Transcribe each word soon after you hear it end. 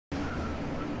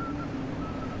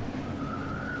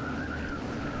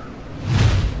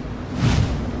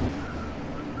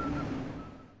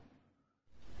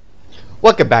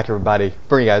Welcome back, everybody.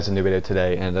 Bringing you guys a new video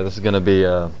today, and this is going to be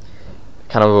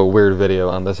kind of a weird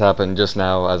video. This happened just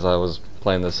now as I was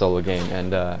playing this solo game,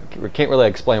 and we can't really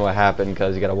explain what happened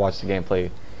because you got to watch the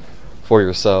gameplay for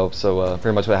yourself. So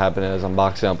pretty much what happened is I'm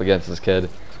boxing up against this kid,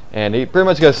 and he pretty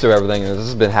much goes through everything. And this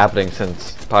has been happening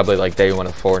since probably like day one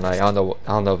of Fortnite. I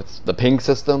don't know if it's the ping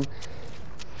system,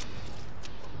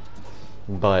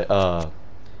 but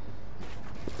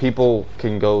people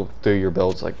can go through your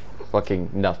builds like fucking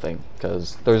nothing,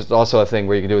 because there's also a thing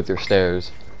where you can do with your stairs.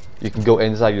 You can go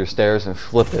inside your stairs and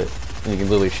flip it, and you can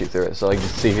literally shoot through it. So like you can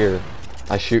see here,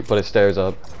 I shoot, put a stairs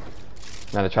up,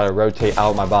 and I try to rotate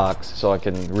out my box so I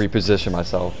can reposition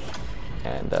myself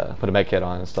and put a med kit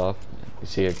on and stuff. You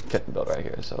see a kit build right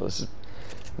here. So this is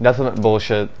nothing but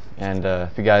bullshit. And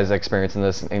if you guys are experiencing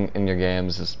this in your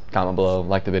games, just comment below,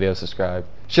 like the video, subscribe,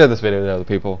 share this video with other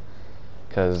people,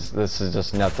 because this is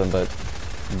just nothing but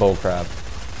bull crap.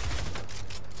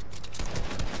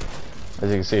 As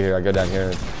you can see here, I go down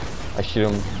here, I shoot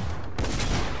him,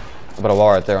 but a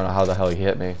wall right there, I don't know how the hell he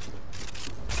hit me.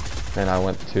 And I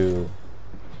went to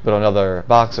put another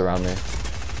box around me,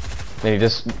 and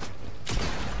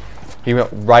he went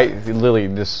right, he literally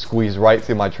just squeezed right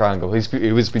through my triangle.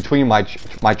 He was between my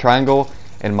triangle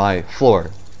and my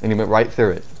floor, and he went right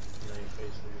through it.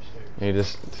 And he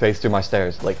just faced through my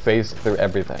stairs, like faced through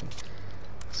everything.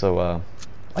 So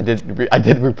I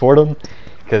did report him,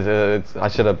 because I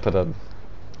should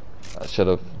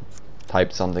have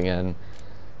typed something in,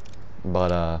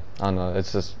 but I don't know,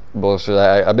 it's just bullshit.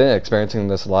 I've been experiencing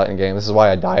this a lot in game. This is why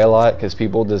I die a lot, because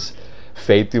people just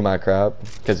fade through my crap.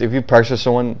 Because if you pressure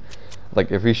someone,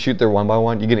 like if you shoot their one by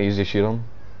one, you can easily shoot them.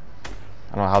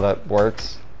 I don't know how that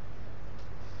works,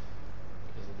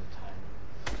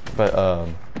 but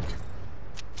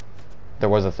there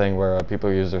was a thing where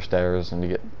people use their stairs and you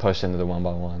get pushed into the one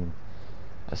by one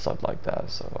and stuff like that.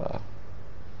 So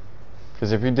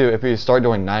because if you start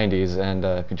doing 90s, and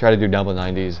if you try to do double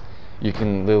 90s, you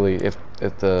can literally, if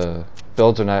the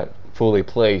builds are not fully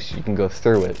placed, you can go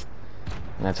through it,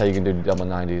 and that's how you can do double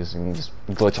 90s. You can just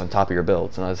glitch on top of your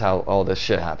builds, and that's how all this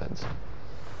shit happens.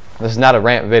 This is not a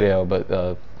rant video, but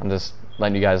I'm just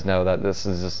letting you guys know that this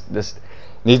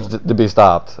needs to be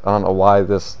stopped. I don't know why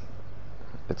it's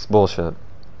bullshit.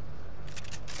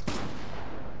 I'm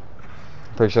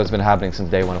pretty sure it's been happening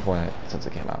since day one of Fortnite, since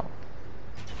it came out.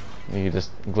 You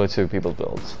just glitch through people's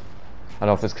builds. I don't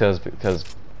know if it's because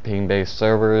ping-based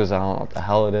servers, I don't know what the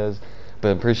hell it is, but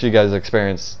I'm pretty sure you guys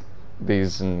experience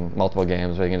these in multiple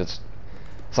games where you can just,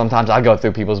 sometimes I go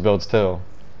through people's builds too.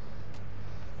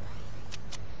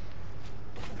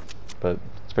 But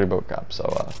it's pretty bullcrap. So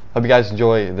hope you guys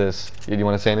enjoy this. Do you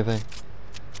want to say anything?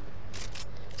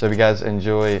 So if you guys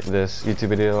enjoy this YouTube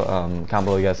video, comment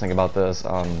below what you guys think about this.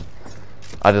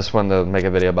 I just wanted to make a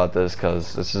video about this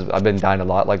because I've been dying a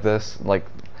lot like this. Like,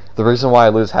 the reason why I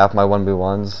lose half my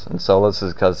 1v1s and solos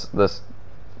is because this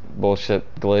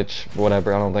bullshit glitch,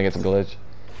 whatever. I don't think it's a glitch,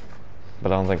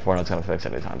 but I don't think Fortnite's gonna fix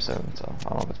it anytime soon. So I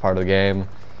don't know if it's part of the game.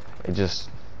 It's just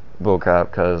bullcrap,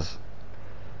 because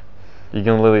you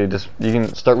can literally you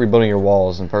can start rebuilding your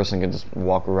walls and a person can just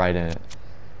walk right in it.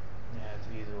 Yeah, it's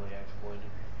easily exploited.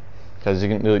 Because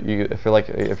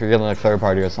if you're getting like third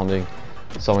party or something,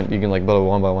 you can like build a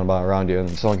one by one by around you, and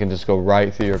someone can just go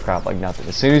right through your crap like nothing.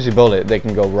 As soon as you build it, they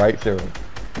can go right through it,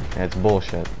 and it's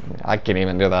bullshit. I can't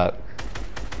even do that.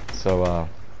 So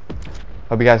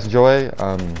hope you guys enjoy.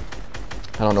 I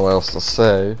don't know what else to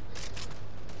say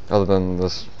other than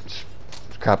this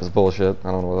crap is bullshit.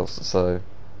 I don't know what else to say.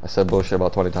 I said bullshit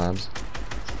about 20 times.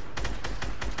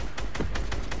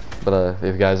 But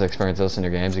if you guys experience this in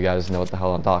your games, you guys know what the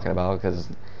hell I'm talking about, because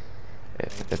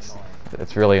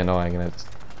it's really annoying, and it's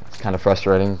kind of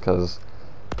frustrating, because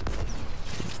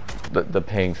the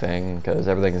ping thing, because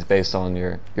everything is based on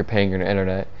your ping your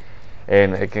internet,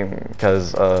 and it can,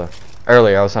 because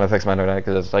earlier I was trying to fix my internet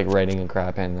because it's like raining and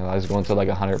crap, and I was going to like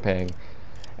 100 ping,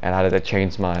 and I had to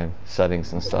change my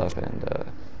settings and stuff. And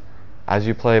as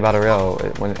you play Battle Royale,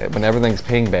 when everything's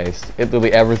ping based,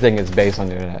 literally everything is based on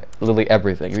the internet. Literally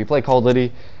everything. If you play Call of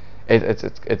Duty,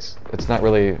 it's not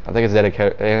really, I think it's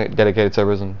dedicated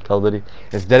servers in Call of Duty.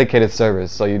 It's dedicated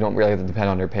servers, so you don't really have to depend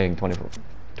on their ping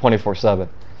 24/7.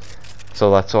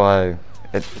 So that's why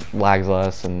it lags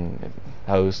less, and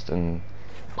host, and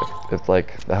if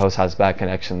like the host has bad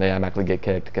connection, they automatically get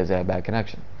kicked because they have bad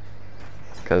connection.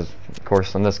 Because of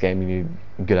course in this game you need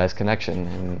good ass connection,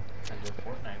 and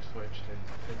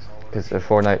because if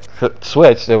Fortnite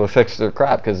switched, it would fix their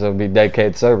crap, because it would be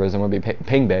dedicated servers and would be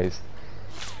ping based.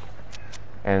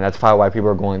 And that's probably why people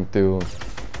are going through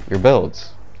your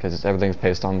builds, because everything's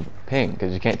based on ping,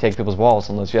 because you can't take people's walls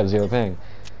unless you have 0 ping.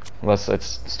 Unless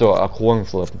it's still a coin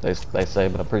flip, they say,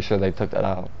 but I'm pretty sure they took that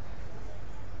out.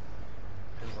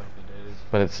 Feels like they did.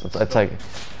 But it's like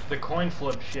the coin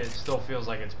flip shit still feels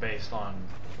like it's based on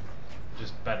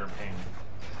just better ping.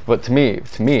 But to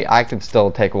me, I can still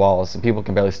take walls, and people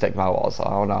can barely stick my walls. So I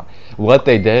don't know what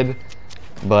they did,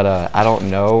 but I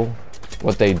don't know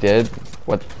what they did,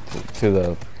 what to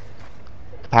the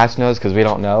patch notes, because we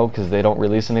don't know, because they don't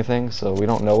release anything. So we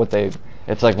don't know what they.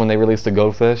 It's like when they released the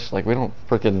goldfish, like we didn't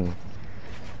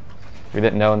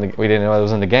know we didn't know it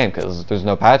was in the game because there's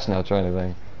no patch notes or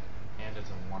anything. And it's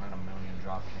a 1 in a million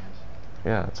drop chance.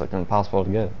 Yeah, it's like impossible to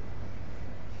get.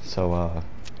 So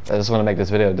I just want to make this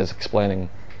video just explaining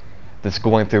this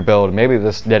going through build. Maybe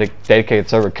this dedicated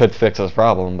server could fix this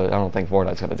problem, but I don't think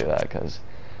Fortnite's going to do that because.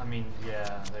 I mean,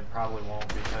 yeah, they probably won't,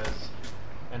 because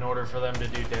in order for them to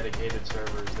do dedicated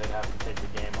servers, they'd have to take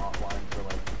the game offline for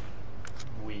like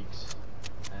weeks,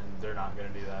 and they're not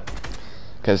going to do that.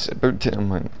 Because,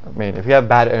 I mean, if you have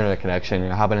bad internet connection,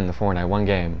 you're hopping into Fortnite one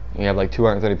game, and you have like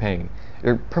 230 ping,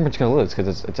 you're pretty much going to lose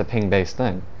because it's a ping-based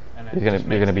thing. You're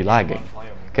gonna be lagging.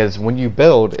 Because when you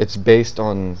build, it's based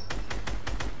on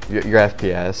your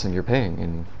FPS and your ping.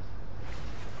 And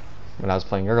when I was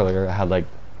playing earlier, I had like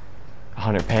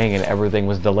 100 ping and everything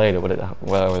was delayed at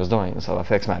what I was doing. So I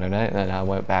fixed my internet, and then I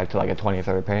went back to like a 20,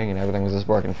 30 ping, and everything was just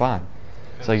working fine.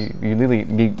 So you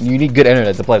need good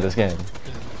internet to play this game.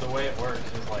 The way it works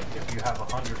is like if you have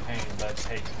 100 ping, that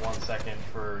takes 1 second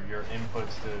for your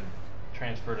inputs to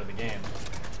transfer to the game.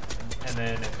 And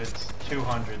then if it's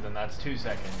 200, then that's 2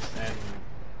 seconds. And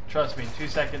trust me, 2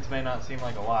 seconds may not seem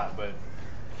like a lot, but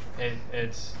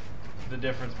it's the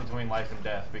difference between life and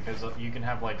death, because you can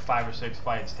have like 5 or 6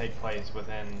 fights take place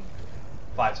within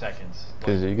 5 seconds.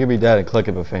 Because you could be dead and click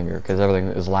of a finger because everything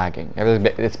is lagging.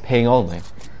 It's ping only.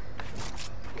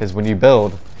 Because when you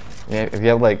build, if you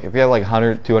have like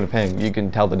 100, 200 ping, you can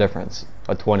tell the difference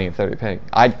of 20 and 30 ping.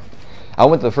 I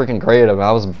went to freaking creative.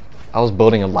 I was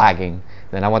building and lagging.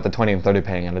 Then I went to 20 and 30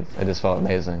 ping, and it just felt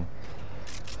amazing.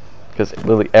 Because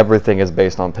literally everything is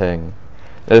based on ping.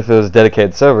 If it was a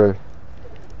dedicated server,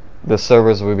 the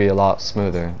servers would be a lot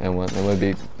smoother, and it would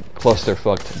be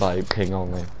cluster-fucked by ping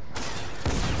only.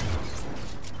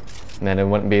 And then it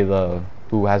wouldn't be the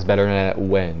who has better internet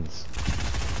wins.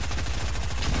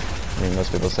 I mean,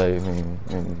 most people say,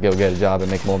 go get a job and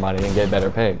make more money and get better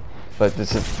ping. But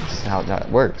this is how that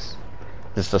works.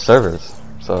 Just the servers.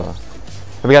 So,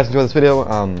 hope you guys enjoyed this video.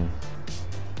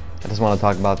 I just want to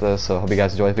talk about this, so hope you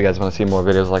guys enjoy. If you guys want to see more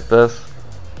videos like this,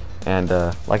 and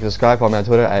like and subscribe, follow me on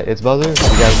Twitter at @itsbuzzer.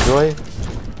 Hope you guys enjoy.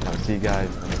 I'll see you guys